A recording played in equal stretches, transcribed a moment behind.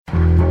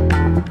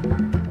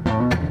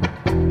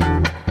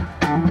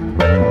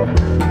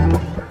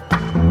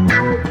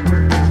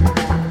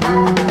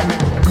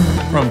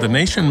The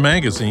Nation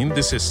magazine,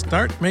 this is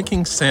Start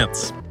Making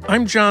Sense.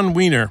 I'm John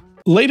Wiener.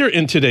 Later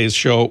in today's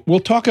show, we'll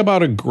talk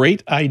about a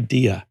great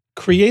idea,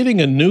 creating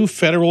a new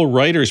federal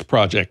writers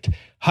project,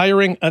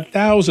 hiring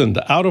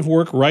 1,000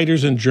 out-of-work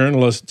writers and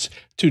journalists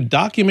to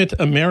document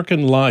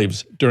American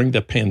lives during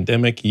the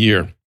pandemic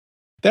year.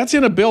 That's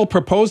in a bill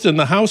proposed in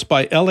the House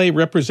by L.A.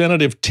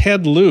 Representative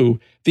Ted Lieu.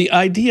 The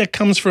idea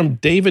comes from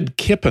David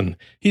Kippen.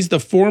 He's the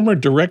former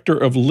director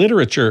of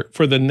literature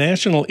for the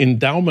National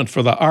Endowment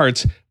for the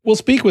Arts. We'll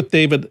speak with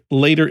David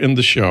later in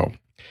the show.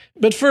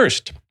 But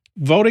first,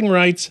 voting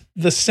rights,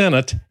 the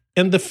Senate,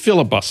 and the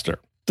filibuster.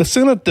 The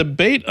Senate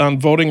debate on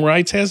voting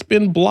rights has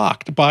been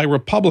blocked by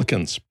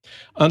Republicans.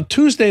 On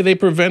Tuesday, they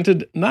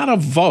prevented not a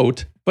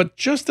vote, but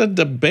just a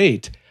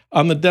debate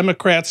on the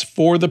Democrats'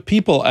 For the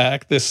People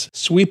Act, this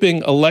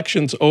sweeping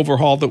elections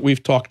overhaul that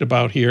we've talked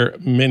about here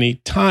many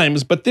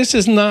times. But this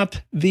is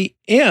not the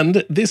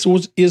end. This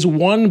is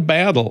one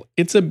battle.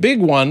 It's a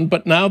big one,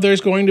 but now there's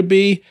going to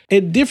be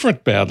a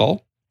different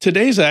battle.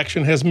 Today's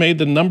action has made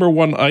the number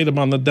one item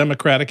on the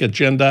Democratic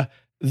agenda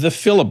the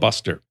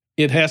filibuster.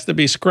 It has to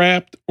be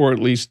scrapped or at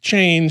least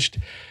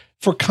changed.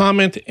 For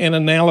comment and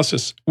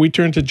analysis, we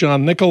turn to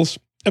John Nichols.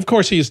 Of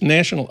course, he's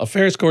national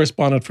affairs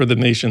correspondent for The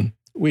Nation.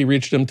 We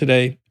reached him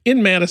today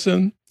in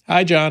Madison.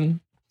 Hi, John.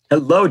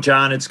 Hello,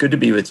 John. It's good to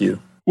be with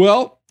you.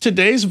 Well,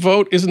 today's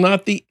vote is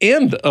not the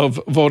end of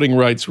voting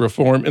rights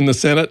reform in the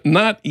Senate,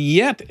 not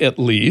yet at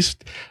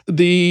least.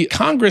 The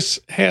Congress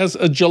has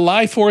a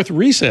July 4th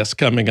recess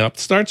coming up. It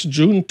starts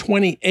June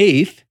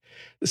 28th.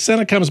 The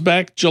Senate comes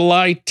back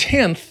July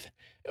 10th.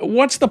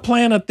 What's the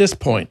plan at this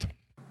point?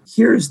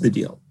 Here's the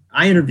deal.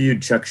 I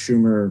interviewed Chuck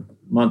Schumer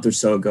a month or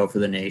so ago for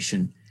The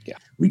Nation. Yeah.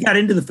 We got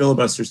into the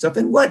filibuster stuff,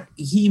 and what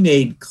he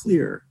made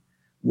clear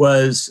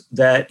was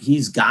that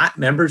he's got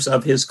members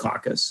of his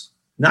caucus,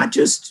 not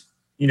just,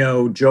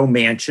 Joe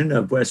Manchin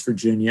of West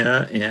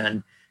Virginia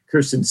and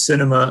Kyrsten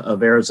Sinema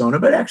of Arizona,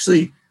 but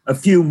actually a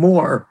few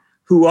more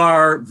who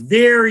are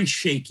very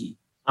shaky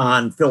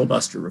on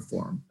filibuster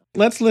reform.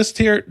 Let's list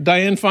here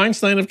Dianne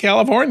Feinstein of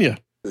California.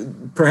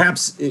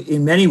 Perhaps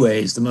in many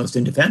ways the most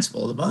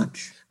indefensible of the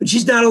bunch. But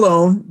she's not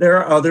alone. There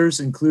are others,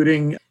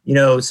 including,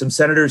 some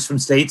senators from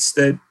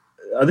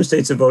other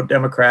states that vote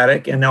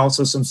Democratic, and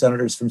also some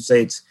senators from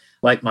states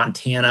like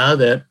Montana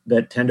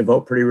that tend to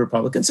vote pretty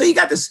Republican. So you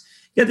got this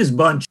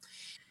bunch.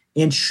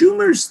 And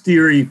Schumer's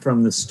theory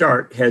from the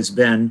start has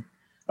been,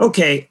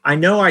 okay, I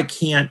know I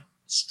can't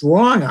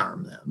strong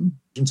arm them,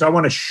 and so I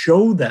want to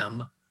show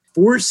them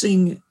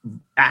forcing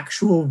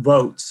actual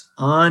votes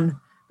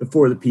on the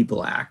For the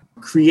People Act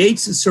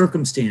creates a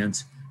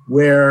circumstance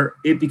where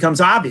it becomes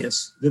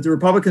obvious that the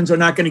Republicans are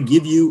not going to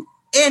give you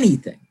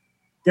anything.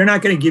 They're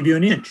not going to give you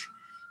an inch.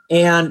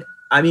 And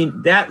I mean,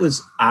 that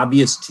was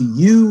obvious to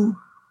you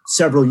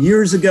several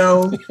years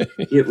ago.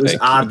 It was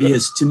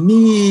obvious to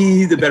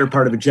me the better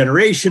part of a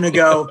generation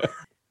ago.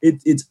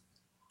 It's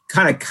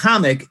kind of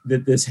comic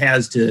that this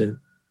has to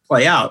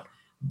play out.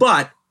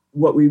 But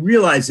what we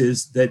realize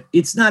is that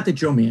it's not that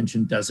Joe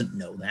Manchin doesn't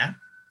know that.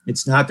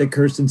 It's not that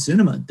Kyrsten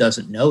Sinema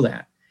doesn't know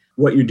that.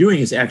 What you're doing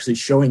is actually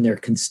showing their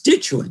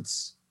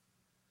constituents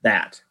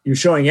that. You're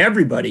showing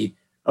everybody,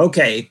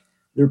 okay,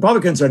 the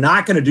Republicans are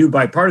not going to do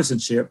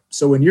bipartisanship.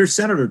 So when your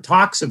senator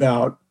talks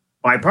about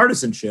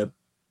bipartisanship,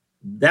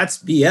 that's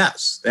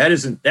BS.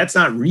 That's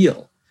not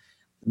real.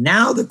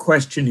 Now the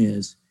question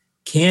is,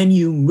 can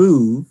you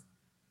move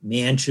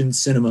Manchin,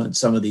 Sinema, and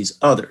some of these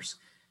others?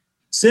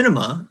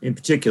 Sinema, in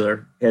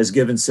particular, has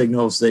given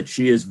signals that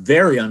she is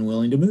very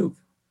unwilling to move.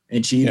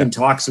 And she even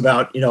talks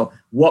about,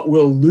 what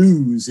we'll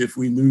lose if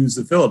we lose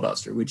the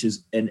filibuster, which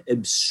is an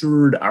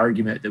absurd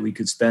argument that we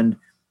could spend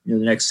the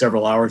next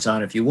several hours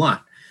on if you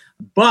want.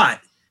 But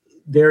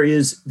there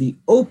is the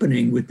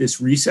opening with this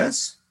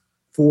recess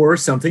for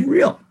something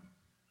real.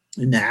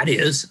 And that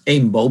is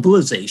a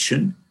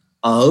mobilization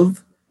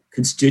of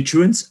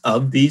constituents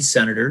of these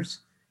senators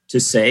to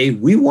say,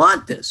 we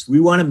want this.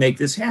 We want to make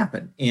this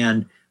happen.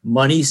 And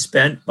money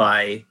spent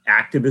by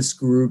activist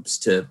groups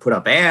to put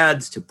up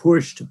ads, to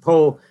push, to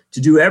poll, to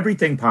do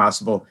everything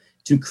possible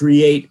to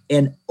create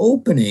an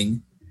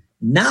opening,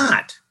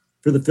 not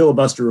for the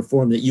filibuster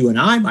reform that you and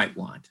I might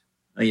want,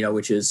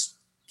 which is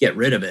get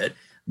rid of it,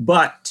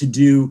 but to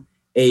do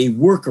a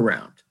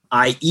workaround,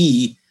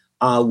 i.e.,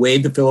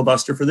 waive the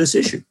filibuster for this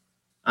issue.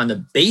 On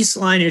the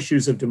baseline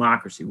issues of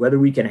democracy, whether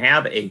we can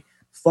have a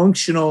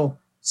functional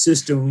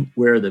system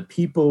where the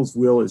people's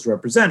will is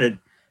represented,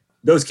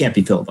 those can't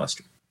be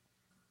filibustered.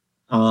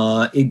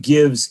 It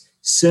gives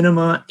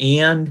Sinema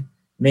and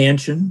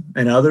Manchin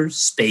and others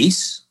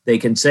space. They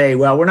can say,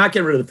 well, we're not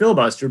getting rid of the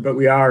filibuster, but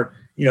we are,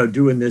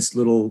 doing this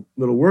little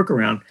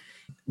workaround.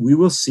 We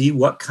will see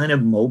what kind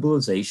of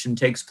mobilization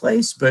takes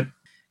place. But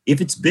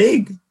if it's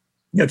big,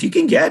 if you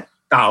can get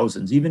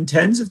thousands, even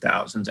tens of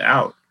thousands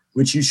out,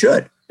 which you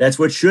should, that's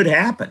what should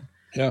happen.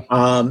 Yeah.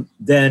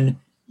 Then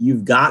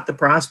you've got the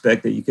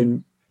prospect that you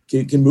can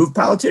move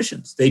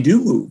politicians. They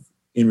do move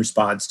in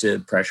response to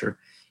pressure.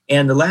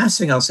 And the last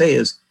thing I'll say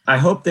is, I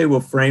hope they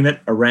will frame it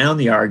around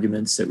the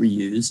arguments that were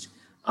used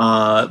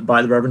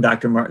by the Reverend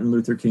Dr. Martin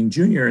Luther King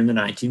Jr. in the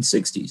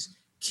 1960s.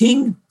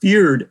 King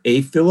feared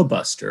a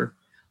filibuster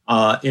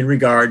in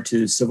regard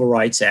to Civil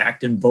Rights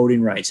Act and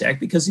Voting Rights Act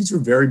because these were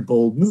very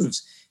bold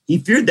moves. He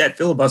feared that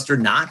filibuster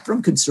not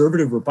from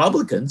conservative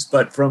Republicans,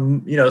 but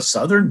from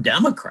Southern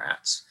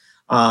Democrats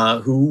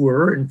who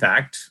were, in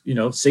fact,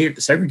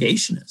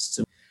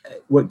 segregationists.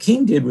 What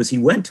King did was he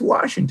went to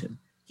Washington.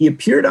 He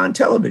appeared on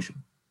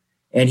television,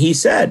 and he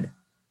said,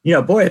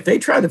 boy, if they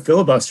try the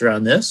filibuster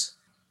on this,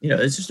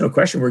 there's just no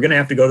question we're going to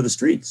have to go to the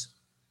streets.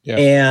 Yeah.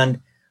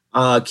 And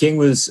King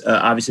was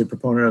obviously a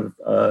proponent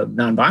of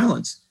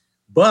nonviolence,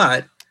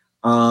 but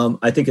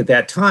I think at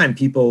that time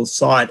people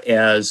saw it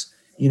as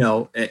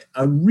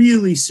a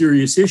really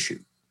serious issue,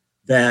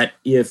 that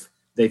if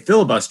they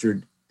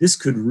filibustered, this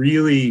could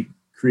really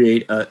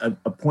create a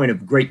point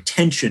of great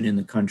tension in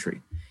the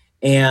country.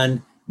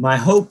 And my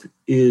hope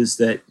is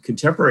that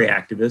contemporary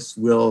activists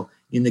will,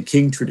 in the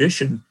King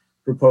tradition,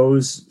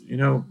 propose,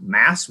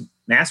 mass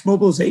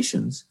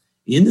mobilizations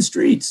in the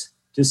streets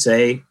to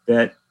say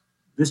that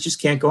this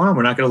just can't go on.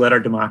 We're not going to let our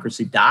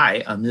democracy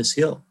die on this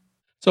hill.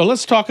 So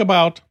let's talk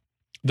about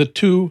the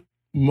two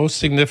most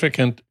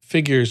significant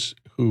figures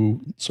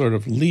who sort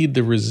of lead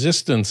the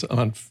resistance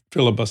on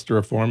filibuster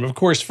reform. Of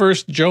course,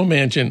 first, Joe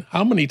Manchin.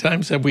 How many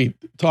times have we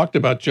talked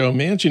about Joe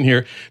Manchin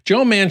here?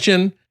 Joe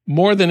Manchin,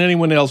 more than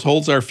anyone else,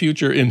 holds our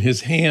future in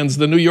his hands.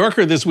 The New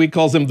Yorker this week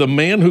calls him the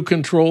man who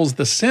controls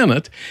the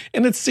Senate.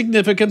 And it's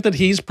significant that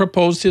he's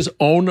proposed his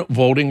own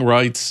voting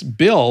rights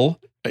bill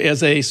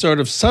as a sort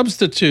of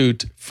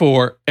substitute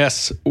for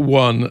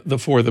S1, the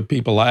For the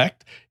People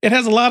Act. It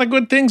has a lot of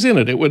good things in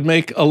it. It would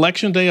make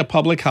Election Day a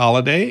public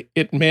holiday.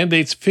 It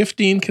mandates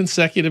 15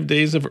 consecutive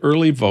days of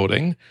early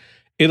voting.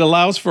 It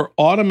allows for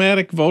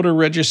automatic voter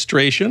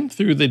registration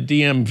through the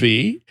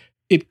DMV.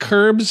 It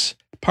curbs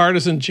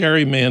partisan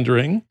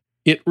gerrymandering.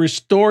 It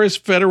restores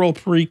federal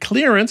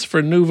pre-clearance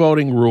for new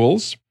voting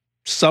rules.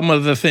 Some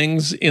of the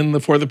things in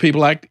the For the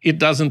People Act, it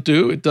doesn't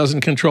do. It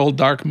doesn't control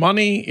dark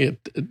money.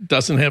 It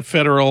doesn't have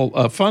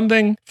federal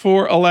funding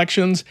for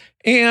elections.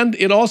 And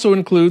it also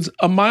includes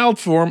a mild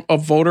form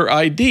of voter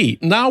ID.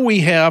 Now we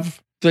have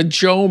the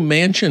Joe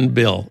Manchin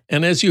bill.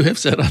 And as you have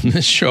said on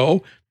this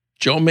show,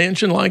 Joe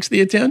Manchin likes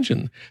the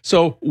attention.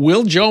 So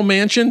will Joe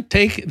Manchin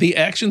take the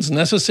actions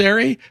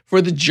necessary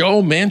for the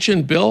Joe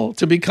Manchin bill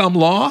to become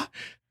law?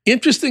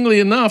 Interestingly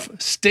enough,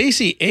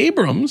 Stacey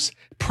Abrams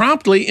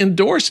promptly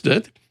endorsed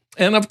it.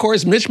 And of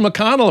course, Mitch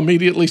McConnell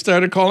immediately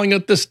started calling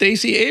it the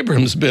Stacey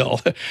Abrams bill.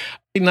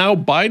 Now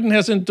Biden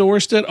has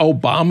endorsed it.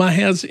 Obama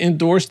has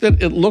endorsed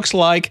it. It looks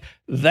like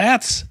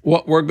that's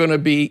what we're going to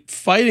be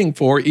fighting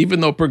for, even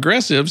though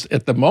progressives,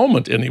 at the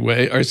moment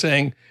anyway, are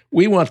saying,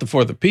 we want the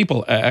For the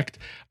People Act.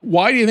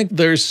 Why do you think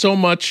there's so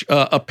much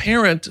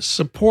apparent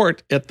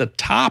support at the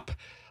top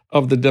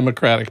of the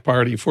Democratic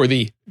Party for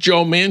the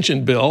Joe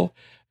Manchin bill?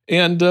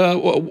 And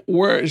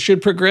where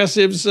should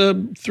progressives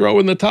throw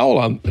in the towel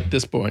on at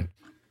this point?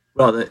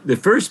 Well, the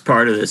first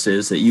part of this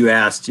is that you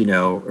asked,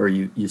 or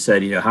you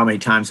said, how many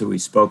times have we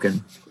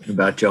spoken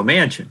about Joe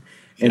Manchin?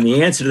 And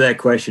the answer to that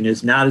question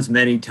is not as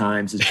many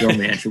times as Joe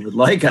Manchin would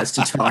like us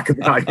to talk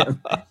about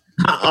him,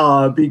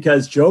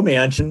 because Joe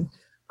Manchin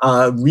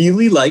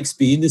really likes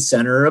being the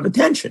center of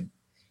attention,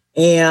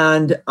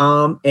 and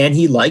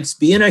he likes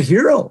being a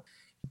hero.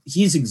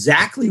 He's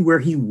exactly where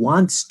he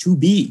wants to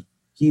be.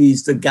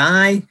 He's the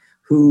guy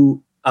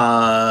who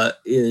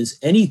is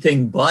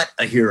anything but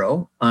a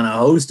hero on a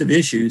host of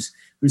issues,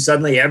 who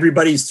suddenly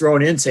everybody's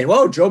thrown in saying,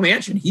 whoa, Joe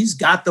Manchin, he's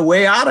got the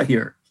way out of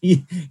here.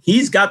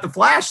 He's got the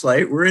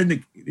flashlight. We're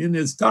in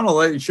this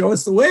tunnel. Show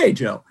us the way,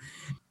 Joe.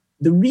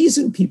 The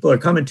reason people are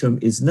coming to him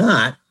is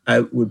not,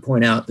 I would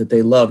point out, that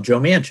they love Joe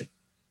Manchin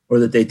or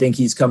that they think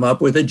he's come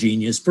up with a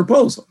genius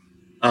proposal.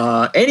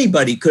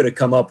 Anybody could have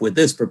come up with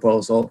this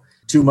proposal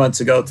 2 months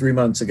ago, 3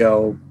 months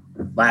ago,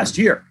 last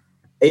year.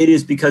 It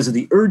is because of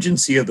the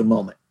urgency of the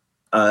moment.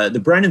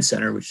 The Brennan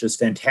Center, which does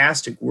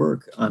fantastic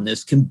work on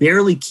this, can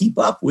barely keep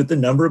up with the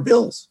number of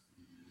bills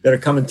that are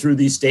coming through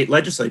these state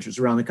legislatures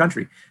around the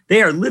country.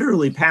 They are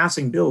literally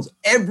passing bills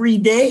every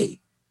day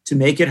to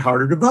make it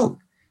harder to vote.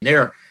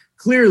 They're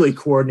clearly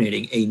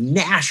coordinating a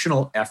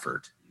national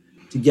effort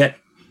to get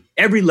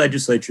every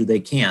legislature they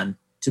can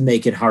to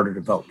make it harder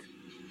to vote.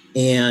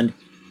 And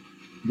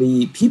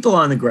the people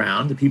on the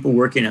ground, the people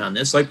working on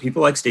this, like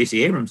people like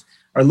Stacey Abrams,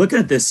 are looking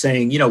at this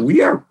saying,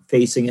 we are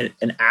facing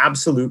an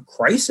absolute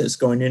crisis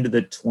going into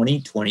the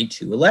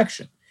 2022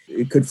 election.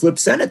 It could flip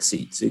Senate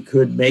seats. It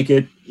could make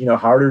it,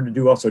 harder to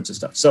do all sorts of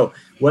stuff. So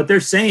what they're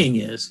saying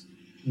is,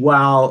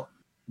 while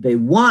they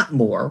want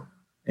more,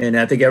 and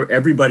I think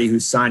everybody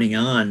who's signing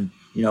on,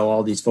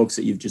 all these folks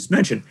that you've just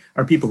mentioned,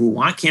 are people who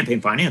want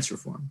campaign finance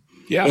reform.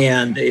 Yeah.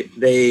 And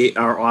they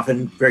are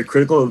often very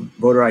critical of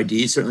voter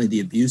ID, certainly the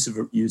abusive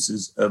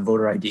uses of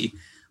voter ID.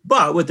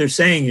 But what they're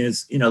saying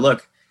is,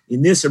 look,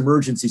 in this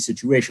emergency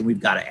situation, we've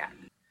got to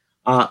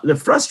act. The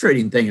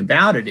frustrating thing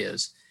about it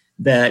is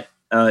that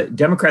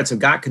Democrats have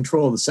got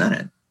control of the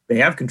Senate. They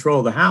have control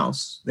of the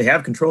House. They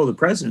have control of the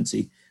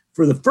presidency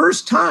for the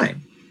first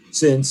time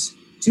since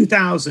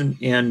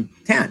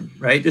 2010,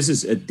 right? This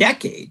is a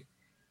decade.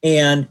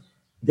 And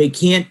they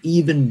can't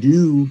even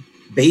do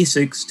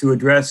basics to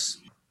address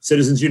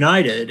Citizens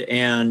United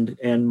and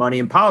money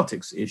and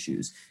politics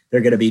issues.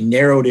 They're going to be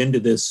narrowed into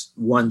this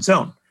one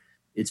zone.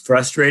 It's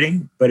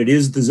frustrating, but it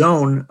is the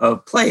zone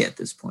of play at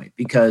this point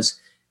because,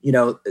 in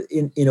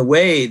a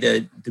way,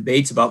 the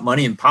debates about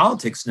money and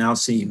politics now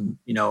seem,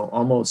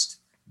 almost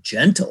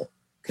gentle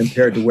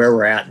compared to where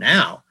we're at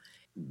now.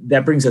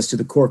 That brings us to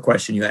the core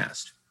question you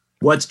asked.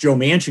 What's Joe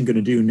Manchin going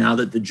to do now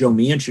that the Joe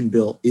Manchin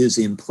bill is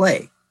in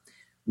play?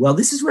 Well,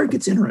 this is where it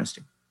gets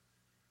interesting.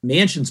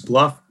 Manchin's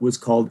bluff was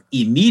called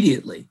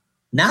immediately,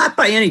 not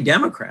by any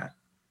Democrat,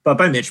 but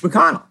by Mitch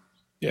McConnell.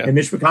 Yeah. And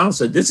Mitch McConnell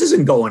said, this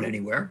isn't going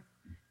anywhere.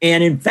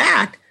 And in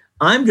fact,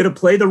 I'm going to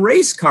play the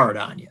race card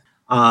on you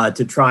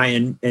to try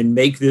and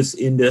make this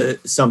into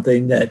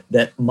something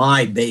that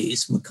my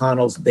base,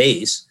 McConnell's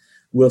base,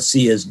 will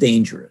see as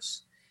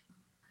dangerous.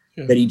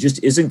 Yeah. That he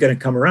just isn't going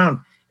to come around.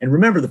 And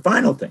remember the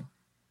final thing.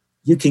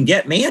 You can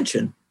get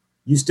Manchin.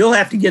 You still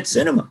have to get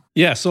Sinema.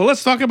 Yeah, so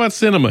let's talk about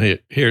Sinema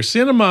here.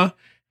 Sinema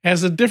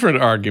has a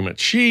different argument.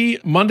 She,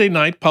 Monday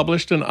night,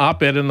 published an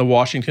op-ed in the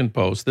Washington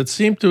Post that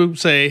seemed to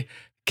say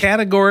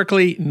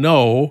categorically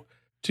no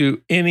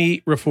to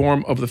any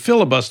reform of the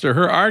filibuster.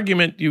 Her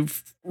argument,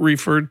 you've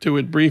referred to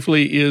it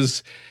briefly,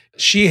 is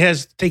she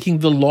has taken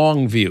the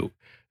long view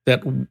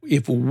that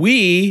if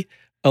we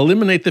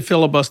eliminate the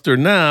filibuster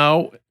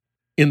now,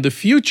 in the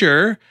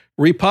future,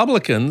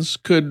 Republicans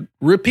could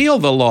repeal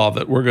the law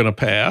that we're going to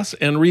pass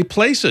and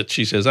replace it,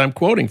 she says. I'm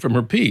quoting from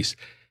her piece.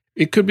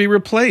 It could be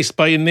replaced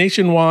by a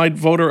nationwide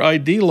voter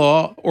ID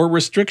law or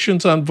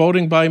restrictions on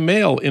voting by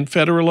mail in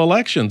federal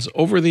elections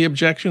over the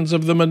objections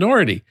of the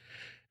minority.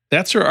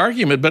 That's her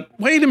argument. But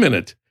wait a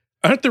minute.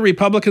 Aren't the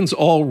Republicans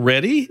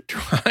already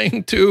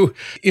trying to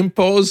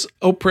impose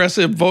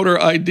oppressive voter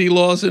ID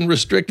laws and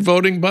restrict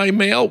voting by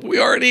mail? We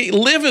already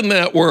live in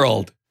that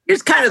world.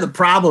 Here's kind of the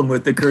problem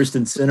with the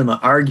Kyrsten Sinema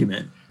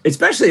argument.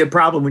 Especially a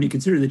problem when you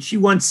consider that she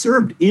once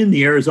served in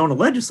the Arizona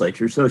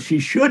legislature. So she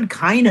should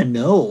kind of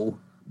know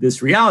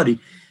this reality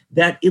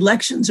that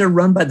elections are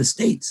run by the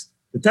states.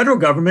 The federal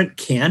government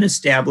can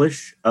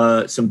establish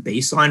some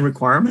baseline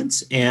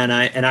requirements, and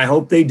I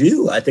hope they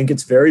do. I think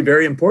it's very,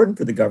 very important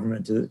for the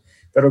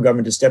federal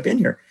government to step in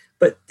here.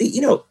 But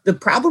the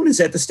problem is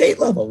at the state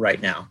level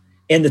right now.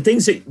 And the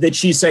things that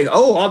she's saying,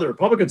 the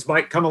Republicans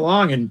might come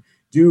along and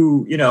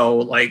do,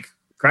 like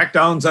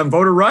crackdowns on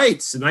voter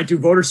rights and might do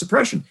voter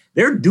suppression.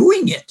 They're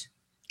doing it.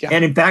 Yeah.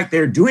 And in fact,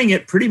 they're doing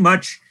it pretty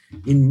much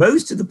in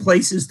most of the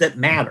places that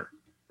matter,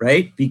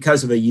 right?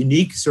 Because of a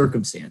unique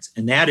circumstance.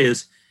 And that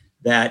is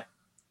that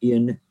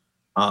in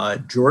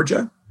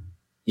Georgia,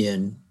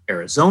 in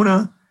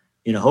Arizona,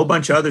 in a whole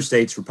bunch of other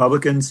states,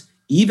 Republicans,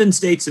 even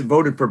states that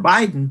voted for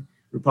Biden,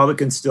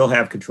 Republicans still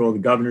have control of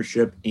the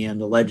governorship and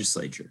the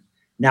legislature.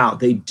 Now,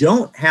 they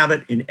don't have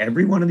it in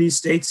every one of these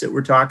states that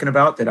we're talking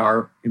about that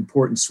are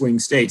important swing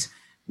states.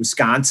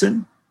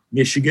 Wisconsin,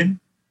 Michigan,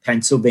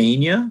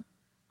 Pennsylvania,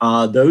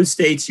 those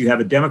states, you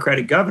have a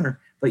Democratic governor,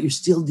 but you're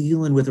still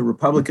dealing with a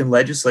Republican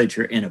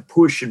legislature and a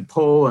push and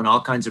pull and all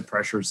kinds of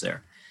pressures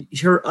there.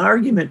 Her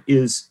argument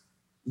is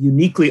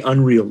uniquely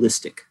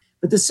unrealistic.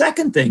 But the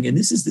second thing, and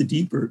this is the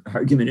deeper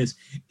argument, is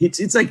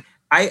it's like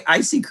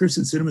I see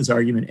Kyrsten Sinema's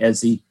argument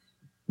as the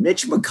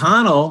Mitch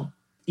McConnell,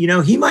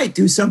 he might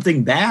do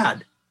something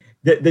bad.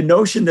 The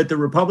notion that the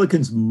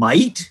Republicans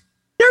might,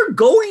 they're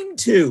going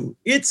to.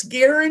 It's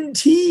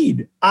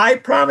guaranteed. I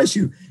promise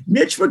you.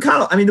 Mitch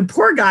McConnell, the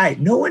poor guy,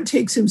 no one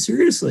takes him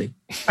seriously.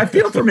 I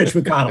feel for Mitch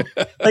McConnell.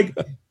 Like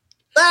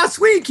last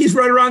week, he's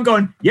running around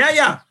going,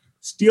 yeah,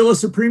 steal a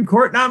Supreme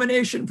Court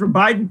nomination from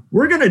Biden.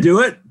 We're going to do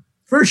it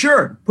for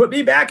sure. Put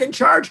me back in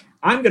charge.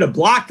 I'm going to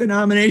block the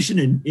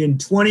nomination in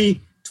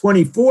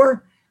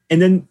 2024.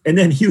 And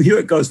then Hugh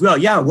Hewitt goes, well,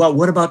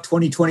 what about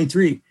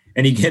 2023?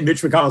 And again,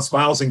 Mitch McConnell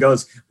smiles and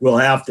goes, we'll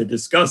have to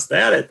discuss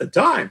that at the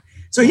time.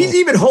 So he's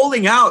even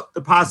holding out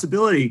the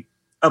possibility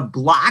of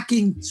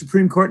blocking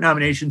Supreme Court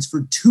nominations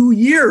for 2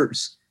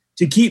 years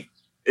to keep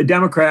a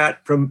Democrat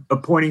from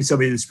appointing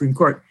somebody to the Supreme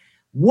Court.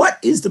 What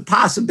is the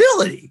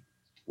possibility?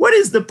 What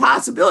is the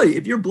possibility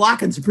if you're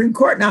blocking Supreme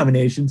Court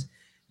nominations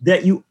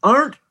that you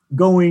aren't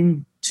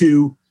going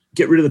to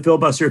get rid of the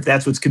filibuster if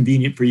that's what's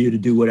convenient for you to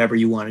do whatever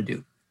you want to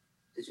do?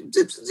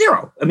 It's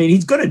zero.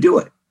 He's going to do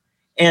it.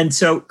 And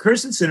so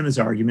Kyrsten Sinema's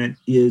argument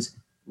is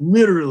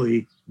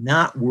literally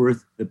not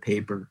worth the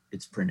paper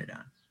it's printed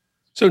on.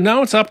 So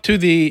now it's up to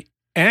the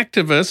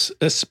activists,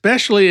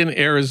 especially in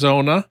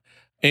Arizona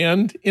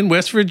and in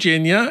West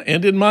Virginia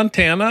and in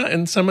Montana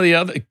and some of the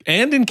other,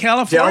 and in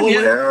California.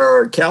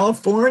 Delaware,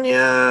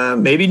 California,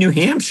 maybe New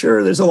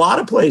Hampshire. There's a lot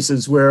of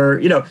places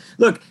where,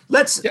 look,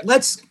 let's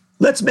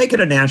make it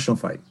a national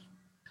fight.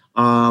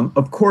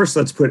 Of course,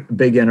 let's put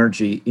big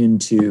energy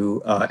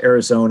into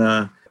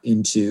Arizona,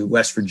 into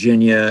West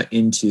Virginia,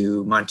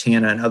 into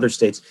Montana and other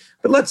states.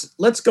 But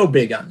let's go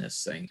big on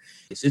this thing.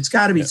 It's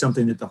got to be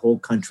something that the whole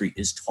country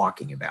is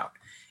talking about.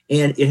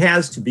 And it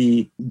has to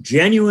be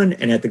genuine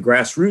and at the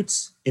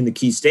grassroots in the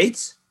key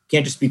states. It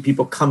can't just be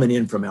people coming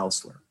in from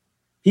elsewhere.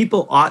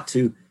 People ought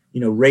to,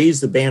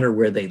 raise the banner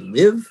where they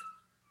live,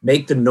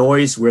 make the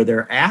noise where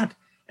they're at.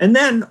 And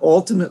then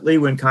ultimately,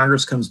 when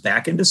Congress comes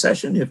back into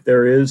session, if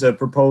there is a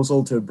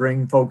proposal to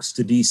bring folks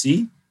to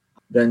DC,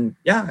 then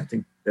yeah, I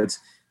think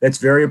that's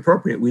very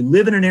appropriate. We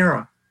live in an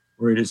era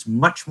where it is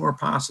much more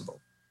possible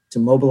to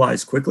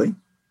mobilize quickly.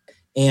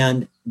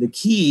 And the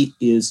key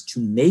is to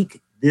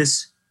make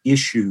this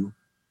issue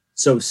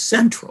so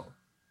central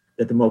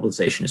that the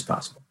mobilization is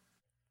possible.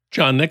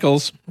 John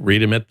Nichols,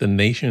 read him at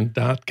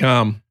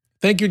thenation.com.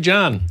 Thank you,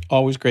 John.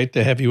 Always great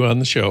to have you on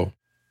the show.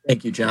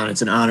 Thank you, John.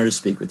 It's an honor to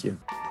speak with you.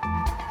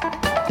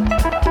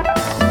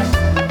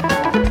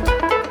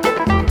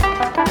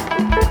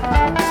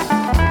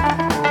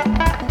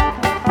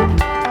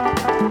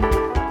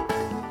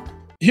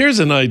 Here's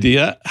an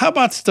idea. How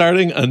about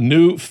starting a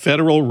new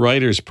federal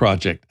writers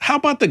project? How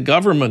about the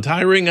government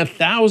hiring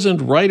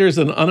 1,000 writers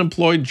and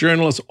unemployed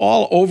journalists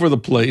all over the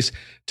place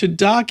to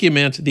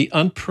document the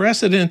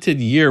unprecedented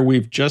year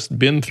we've just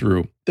been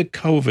through, the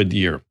COVID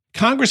year?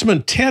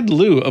 Congressman Ted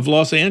Lieu of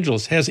Los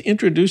Angeles has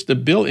introduced a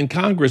bill in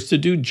Congress to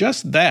do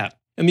just that.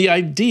 And the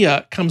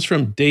idea comes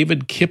from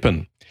David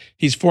Kippen.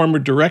 He's former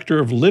director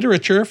of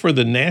literature for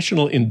the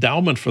National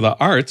Endowment for the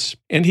Arts,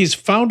 and he's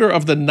founder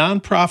of the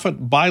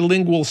nonprofit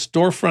bilingual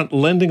storefront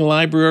lending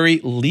library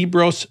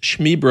Libros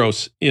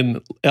Schmibros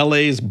in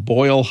LA's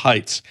Boyle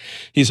Heights.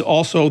 He's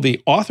also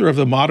the author of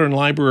the modern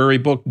library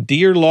book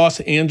Dear Los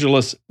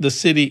Angeles, the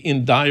City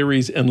in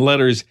Diaries and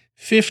Letters,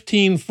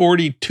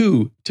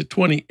 1542 to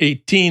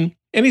 2018.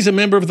 And he's a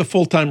member of the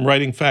full-time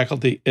writing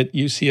faculty at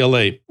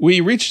UCLA. We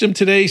reached him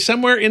today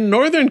somewhere in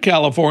Northern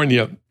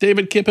California.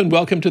 David Kippen,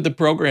 welcome to the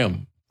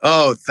program.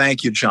 Oh,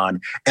 thank you, John.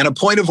 And a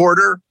point of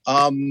order,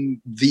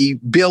 the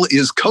bill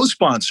is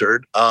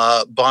co-sponsored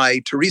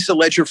by Teresa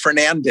Ledger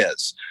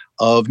Fernandez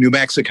of New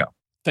Mexico.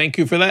 Thank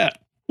you for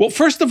that. Well,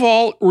 first of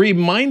all,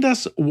 remind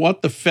us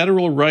what the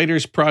Federal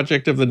Writers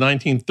Project of the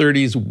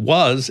 1930s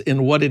was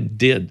and what it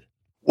did.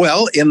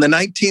 Well, in the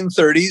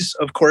 1930s,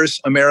 of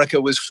course,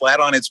 America was flat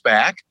on its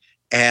back.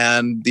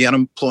 And the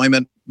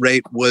unemployment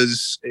rate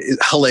was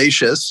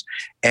hellacious.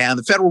 And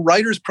the Federal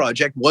Writers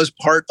Project was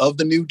part of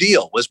the New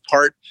Deal, was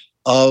part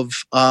of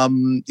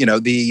the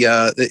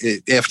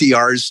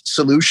FDR's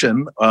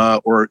solution,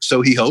 or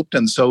so he hoped,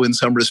 and so in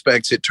some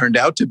respects it turned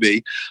out to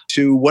be,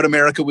 to what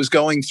America was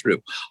going through.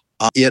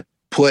 It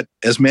put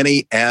as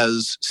many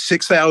as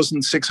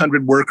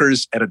 6,600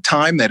 workers at a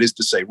time, that is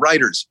to say,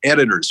 writers,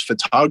 editors,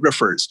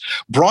 photographers,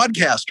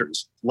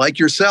 broadcasters like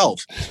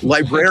yourself,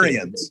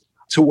 librarians,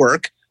 to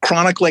work,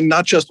 chronicling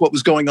not just what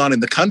was going on in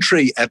the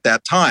country at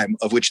that time,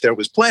 of which there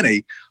was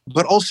plenty,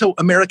 but also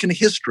American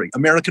history,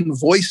 American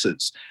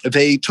voices.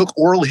 They took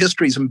oral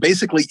histories and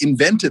basically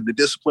invented the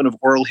discipline of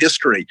oral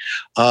history,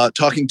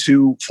 talking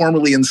to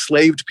formerly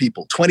enslaved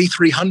people,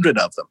 2,300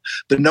 of them.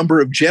 The number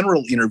of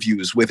general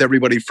interviews with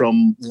everybody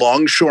from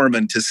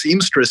longshoremen to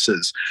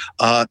seamstresses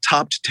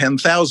topped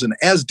 10,000,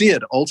 as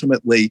did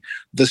ultimately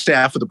the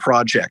staff of the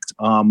project,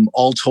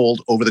 all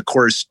told over the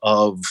course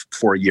of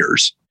 4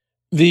 years.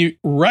 The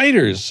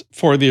writers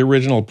for the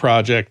original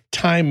project,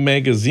 Time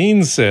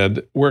magazine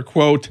said, were,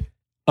 quote,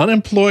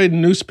 unemployed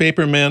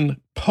newspapermen,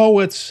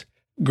 poets,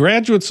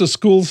 graduates of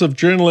schools of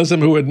journalism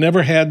who had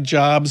never had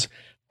jobs,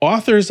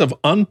 authors of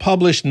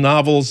unpublished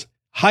novels,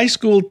 high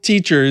school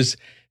teachers,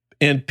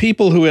 and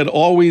people who had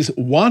always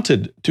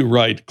wanted to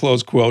write,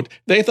 close quote.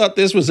 They thought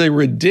this was a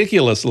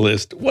ridiculous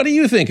list. What do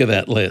you think of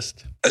that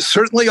list?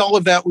 Certainly all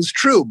of that was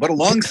true, but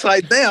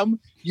alongside them,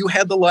 you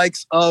had the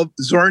likes of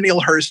Zora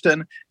Neale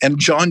Hurston and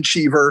John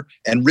Cheever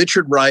and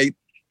Richard Wright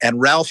and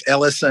Ralph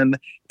Ellison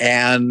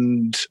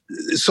and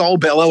Saul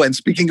Bellow. And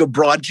speaking of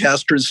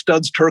broadcasters,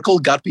 Studs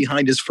Terkel got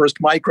behind his first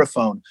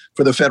microphone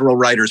for the Federal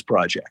Writers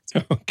Project.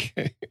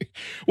 Okay.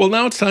 Well,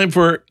 now it's time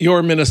for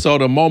your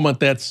Minnesota moment.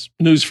 That's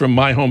news from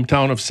my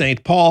hometown of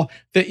St. Paul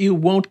that you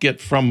won't get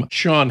from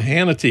Sean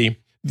Hannity.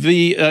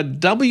 The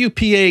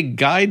WPA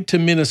Guide to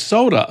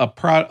Minnesota, a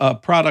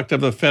product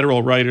of the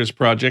Federal Writers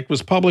Project,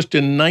 was published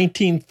in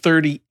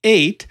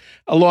 1938,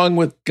 along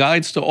with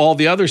guides to all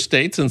the other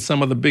states and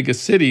some of the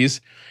biggest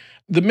cities.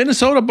 The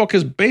Minnesota book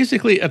is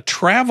basically a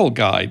travel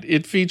guide.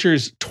 It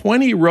features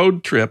 20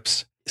 road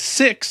trips,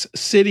 6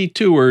 city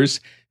tours,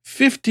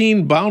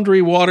 15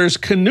 Boundary Waters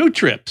canoe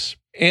trips.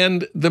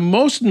 And the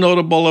most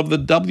notable of the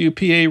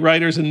WPA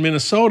writers in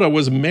Minnesota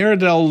was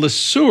Meridel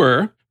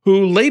LeSueur,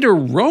 who later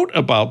wrote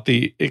about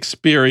the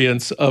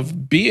experience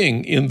of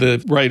being in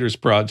the Writers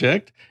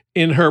Project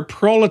in her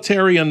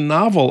proletarian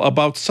novel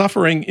about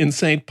suffering in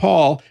St.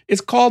 Paul. It's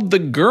called The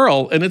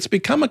Girl, and it's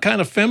become a kind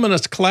of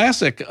feminist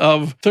classic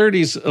of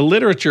 30s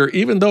literature,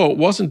 even though it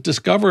wasn't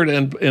discovered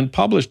and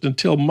published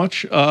until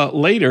much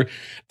later.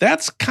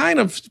 That's kind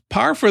of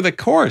par for the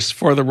course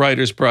for the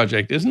Writers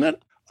Project, isn't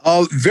it?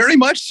 Very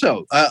much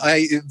so.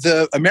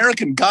 The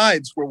American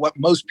Guides were what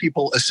most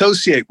people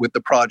associate with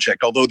the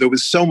project, although there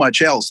was so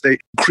much else. They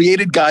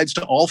created guides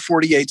to all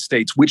 48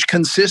 states, which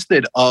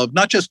consisted of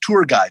not just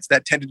tour guides.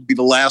 That tended to be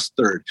the last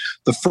third.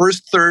 The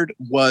first third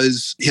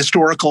was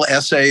historical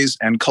essays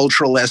and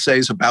cultural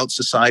essays about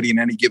society in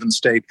any given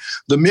state.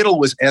 The middle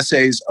was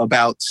essays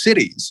about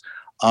cities.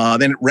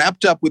 Then it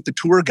wrapped up with the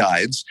tour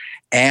guides.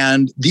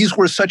 And these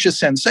were such a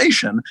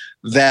sensation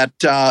that,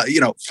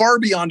 far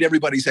beyond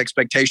everybody's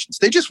expectations.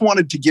 They just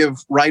wanted to give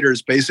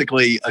writers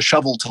basically a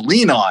shovel to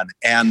lean on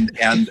and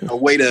a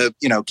way to,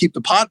 keep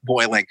the pot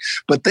boiling.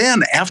 But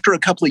then after a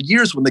couple of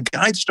years, when the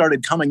guides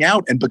started coming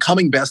out and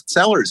becoming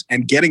bestsellers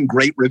and getting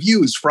great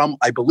reviews from,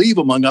 I believe,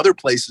 among other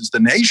places, The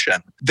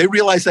Nation, they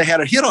realized they had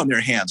a hit on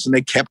their hands and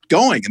they kept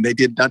going. And they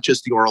did not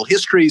just the oral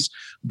histories,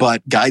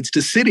 but guides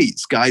to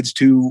cities, guides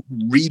to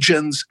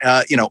regions,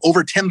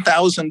 over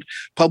 10,000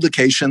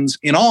 publications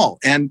in all.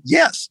 And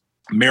yes,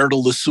 Meredith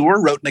Lesueur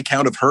wrote an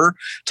account of her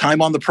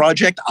time on the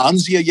project.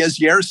 Anzia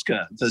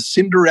Yezierska, the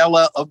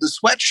Cinderella of the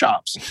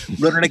sweatshops,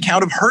 wrote an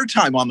account of her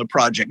time on the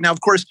project. Now, of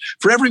course,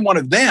 for every one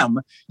of them,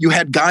 you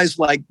had guys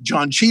like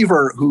John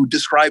Cheever, who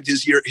described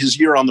his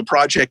year on the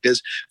project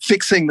as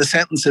fixing the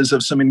sentences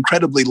of some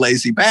incredibly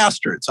lazy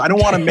bastards. I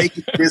don't want to make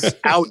this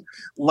out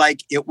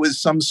like it was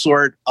some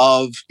sort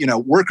of,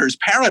 workers'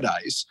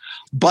 paradise.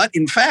 But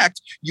in fact,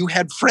 you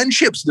had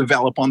friendships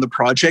develop on the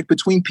project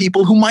between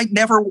people who might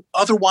never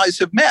otherwise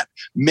have met.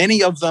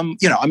 Many of them,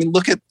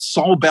 look at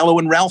Saul Bellow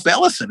and Ralph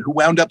Ellison, who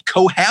wound up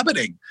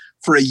cohabiting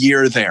for a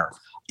year there.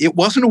 It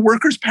wasn't a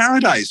workers'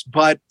 paradise,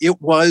 but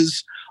it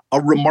was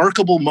a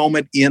remarkable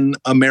moment in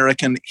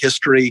American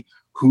history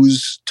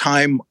whose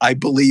time, I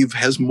believe,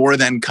 has more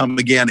than come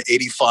again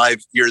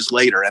 85 years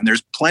later. And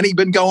there's plenty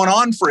been going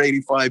on for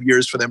 85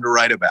 years for them to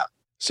write about.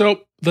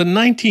 So the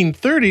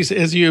 1930s,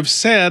 as you have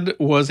said,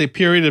 was a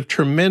period of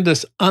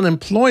tremendous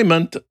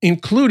unemployment,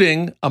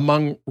 including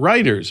among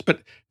writers.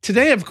 But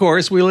today, of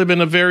course, we live in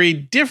a very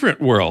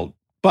different world.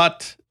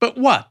 But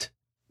what?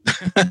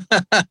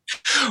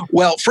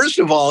 Well, first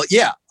of all,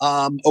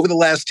 over the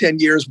last 10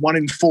 years, 1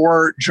 in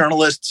 4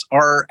 journalists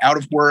are out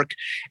of work,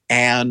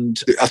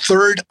 and a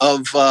third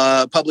of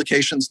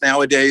publications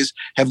nowadays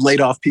have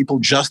laid off people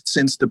just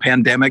since the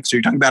pandemic. So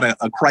you're talking about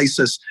a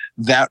crisis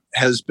that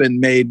has been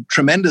made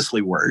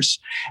tremendously worse.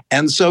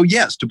 And so,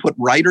 yes, to put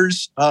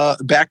writers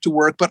back to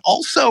work, but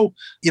also,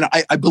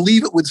 I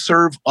believe it would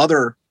serve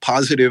other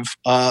positive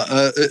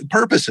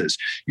purposes.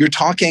 You're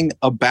talking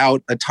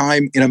about a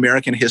time in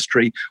American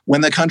history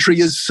when the country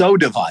is so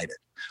divided,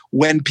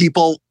 when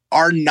people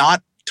are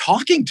not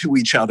talking to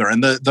each other,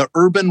 and the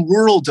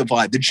urban-rural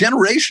divide, the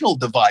generational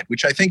divide,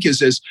 which I think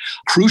is as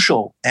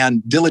crucial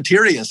and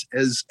deleterious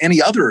as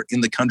any other in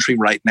the country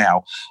right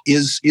now,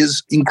 is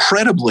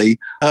incredibly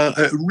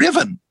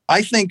riven.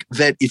 I think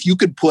that if you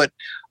could put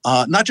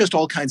not just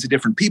all kinds of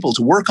different people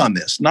to work on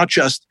this, not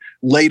just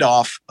laid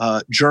off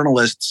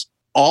journalists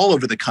all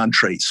over the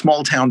country,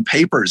 small town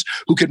papers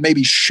who could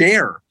maybe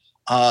share,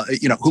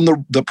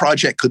 whom the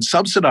project could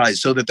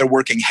subsidize so that they're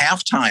working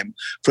half time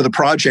for the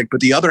project, but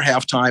the other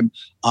half time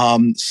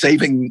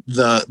saving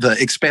the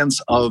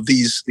expense of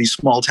these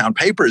small town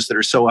papers that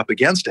are so up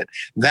against it.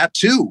 That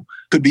too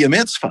could be a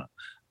mitzvah.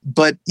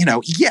 But,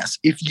 yes,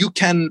 if you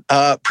can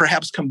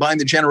perhaps combine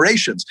the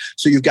generations.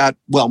 So you've got,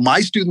 my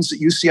students at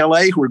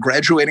UCLA who are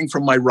graduating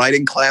from my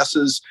writing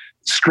classes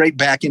straight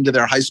back into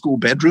their high school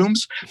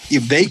bedrooms,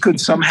 if they could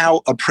somehow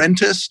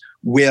apprentice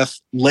with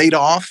laid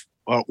off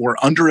or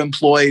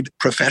underemployed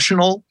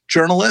professional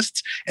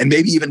journalists and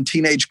maybe even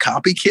teenage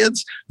copy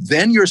kids,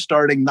 then you're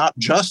starting not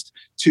just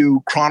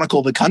to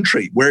chronicle the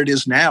country where it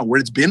is now,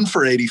 where it's been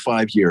for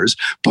 85 years,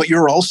 but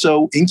you're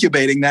also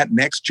incubating that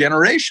next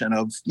generation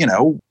of,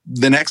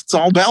 the next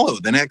Saul Bellow,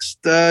 the next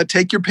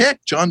take your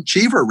pick, John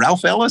Cheever,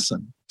 Ralph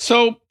Ellison.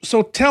 So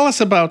tell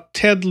us about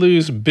Ted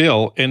Lieu's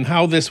bill and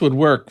how this would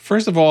work.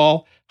 First of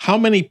all, how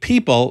many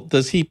people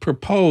does he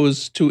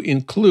propose to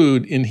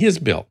include in his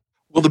bill?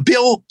 Well, the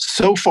bill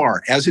so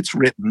far, as it's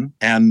written,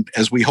 and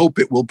as we hope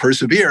it will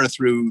persevere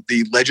through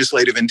the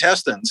legislative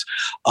intestines,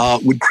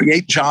 would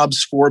create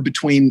jobs for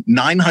between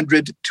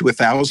 900 to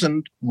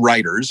 1,000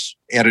 writers,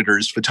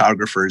 editors,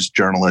 photographers,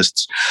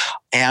 journalists,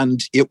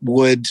 and it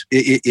would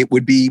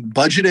be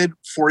budgeted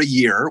for a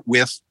year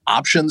with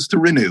options to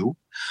renew.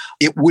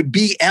 It would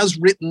be, as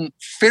written,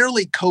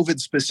 fairly COVID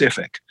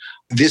specific.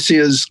 This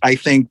is, I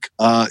think,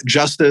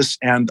 justice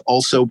and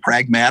also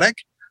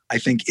pragmatic. I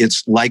think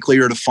it's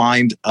likelier to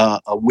find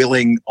a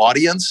willing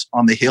audience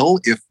on the Hill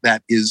if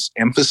that is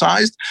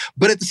emphasized.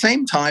 But at the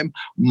same time,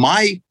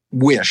 my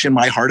wish in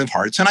my heart of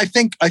hearts, and I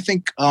think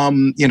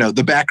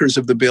the backers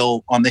of the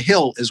bill on the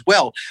Hill as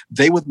well,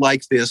 they would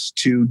like this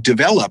to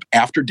develop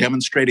after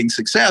demonstrating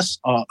success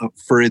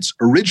for its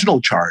original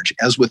charge,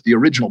 as with the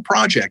original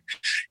project.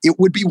 It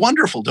would be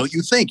wonderful, don't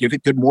you think, if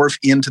it could morph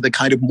into the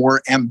kind of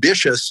more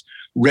ambitious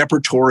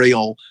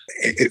repertorial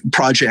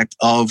project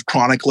of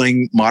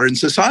chronicling modern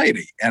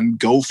society and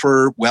go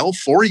for,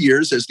 4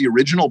 years as the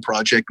original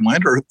project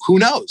went, or who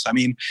knows? I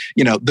mean,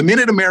 the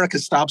minute America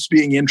stops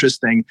being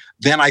interesting,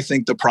 then I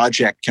think the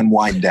project can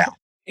wind down.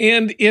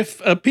 And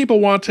if people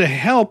want to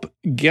help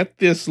get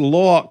this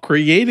law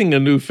creating a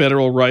new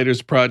federal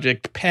writers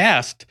project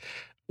passed,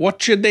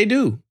 what should they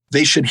do?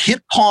 They should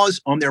hit pause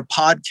on their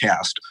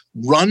podcast,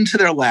 run to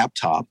their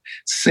laptop,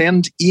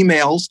 send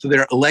emails to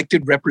their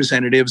elected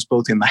representatives,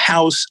 both in the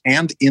House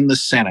and in the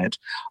Senate.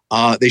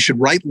 They should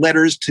write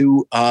letters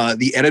to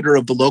the editor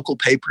of the local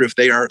paper if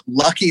they are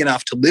lucky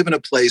enough to live in a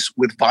place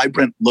with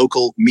vibrant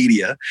local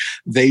media.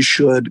 They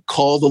should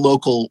call the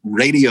local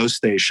radio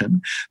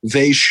station.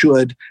 They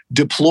should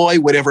deploy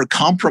whatever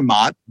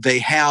compromat they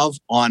have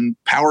on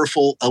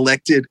powerful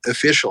elected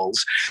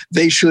officials.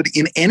 They should,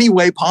 in any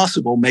way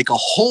possible, make a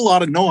whole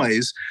lot of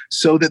noise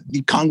so that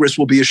the Congress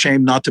will be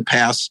ashamed not to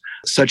pass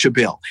such a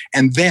bill.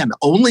 And then,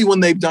 only when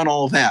they've done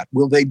all that,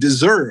 will they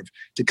deserve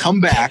to come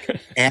back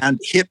and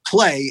hit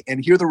play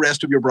and hear the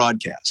rest of your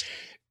broadcast.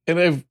 And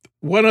I have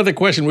one other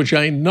question, which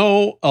I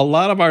know a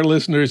lot of our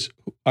listeners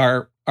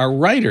are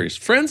writers,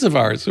 friends of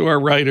ours who are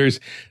writers.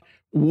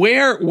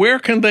 Where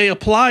can they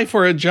apply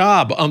for a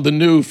job on the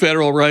new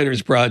Federal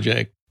Writers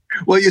Project?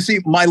 Well, you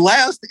see, my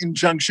last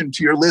injunction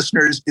to your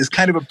listeners is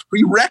kind of a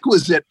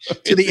prerequisite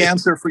to the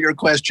answer for your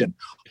question.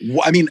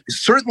 I mean,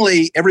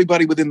 certainly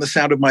everybody within the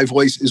sound of my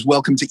voice is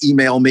welcome to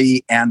email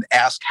me and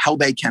ask how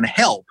they can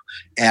help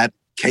at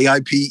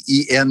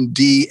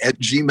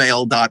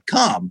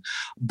KIPEND@gmail.com.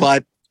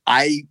 But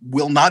I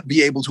will not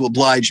be able to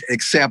oblige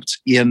except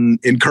in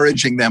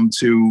encouraging them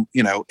to,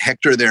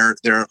 hector their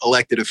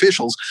elected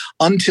officials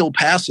until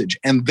passage.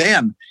 And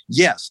then,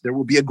 yes, there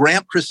will be a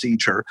grant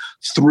procedure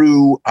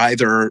through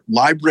either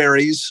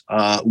libraries,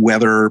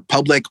 whether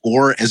public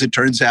or, as it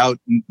turns out,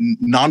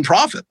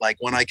 nonprofit, like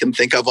one I can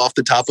think of off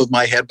the top of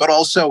my head, but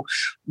also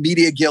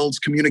media guilds,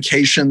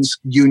 communications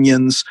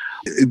unions,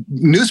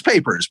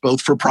 newspapers,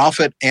 both for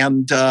profit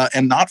and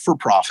not for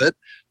profit.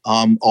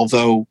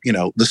 Although,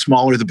 the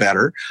smaller the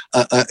better.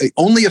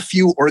 Only a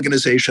few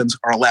organizations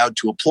are allowed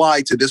to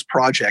apply to this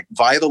project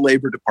via the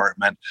Labor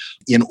Department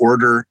in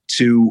order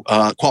to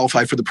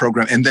qualify for the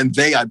program. And then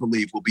they, I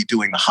believe, will be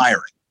doing the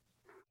hiring.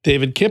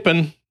 David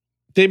Kippen.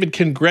 David,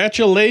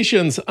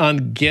 congratulations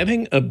on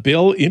getting a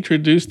bill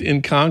introduced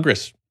in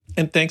Congress.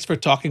 And thanks for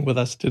talking with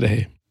us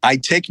today. I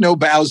take no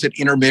bows at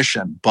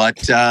intermission,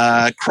 but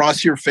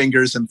cross your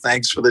fingers and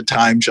thanks for the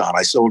time, John.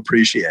 I so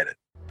appreciate it.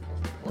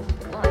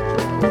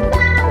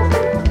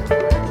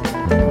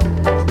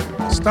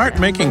 Start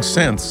Making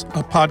Sense,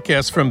 a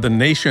podcast from The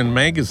Nation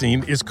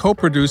magazine, is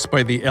co-produced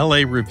by the LA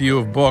Review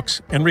of Books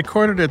and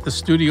recorded at the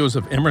studios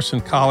of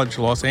Emerson College,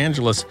 Los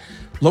Angeles,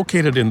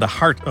 located in the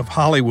heart of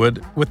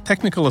Hollywood, with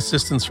technical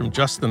assistance from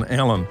Justin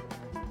Allen.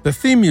 The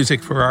theme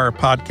music for our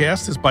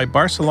podcast is by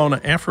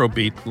Barcelona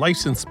Afrobeat,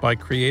 licensed by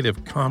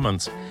Creative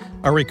Commons.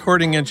 Our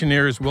recording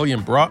engineer is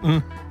William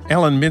Broughton.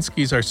 Alan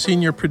Minsky is our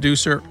senior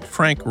producer.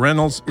 Frank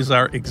Reynolds is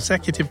our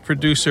executive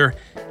producer.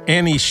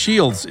 Annie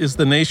Shields is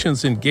The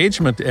Nation's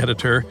engagement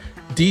editor.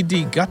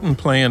 D.D.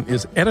 Guttenplan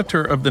is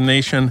editor of The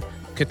Nation.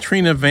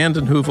 Katrina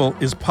vanden Heuvel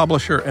is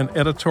publisher and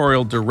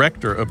editorial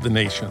director of The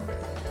Nation.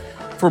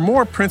 For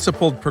more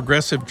principled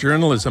progressive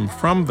journalism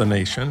from The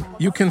Nation,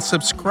 you can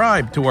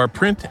subscribe to our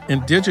print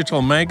and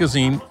digital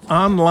magazine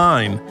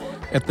online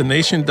at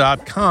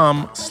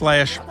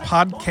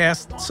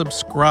thenation.com/podcast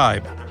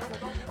subscribe.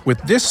 With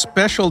this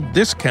special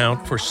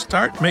discount for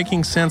Start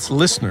Making Sense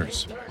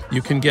listeners,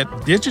 you can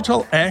get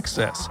digital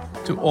access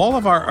to all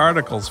of our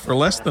articles for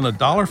less than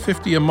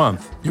 $1.50 a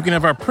month. You can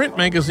have our print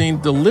magazine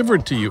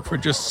delivered to you for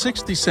just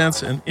 60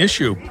 cents an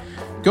issue.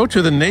 Go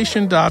to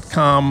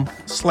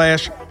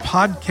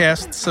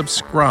thenation.com/podcast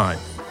subscribe.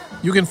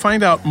 You can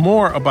find out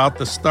more about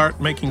the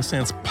Start Making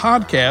Sense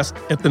podcast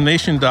at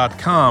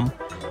thenation.com,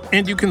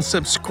 and you can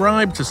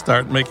subscribe to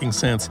Start Making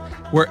Sense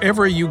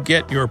wherever you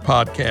get your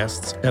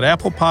podcasts, at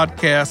Apple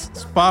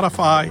Podcasts,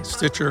 Spotify,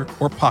 Stitcher,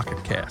 or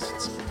Pocket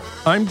Casts.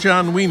 I'm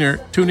John Wiener.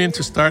 Tune in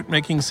to Start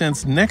Making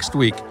Sense next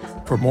week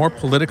for more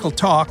political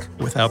talk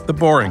without the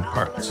boring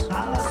parts.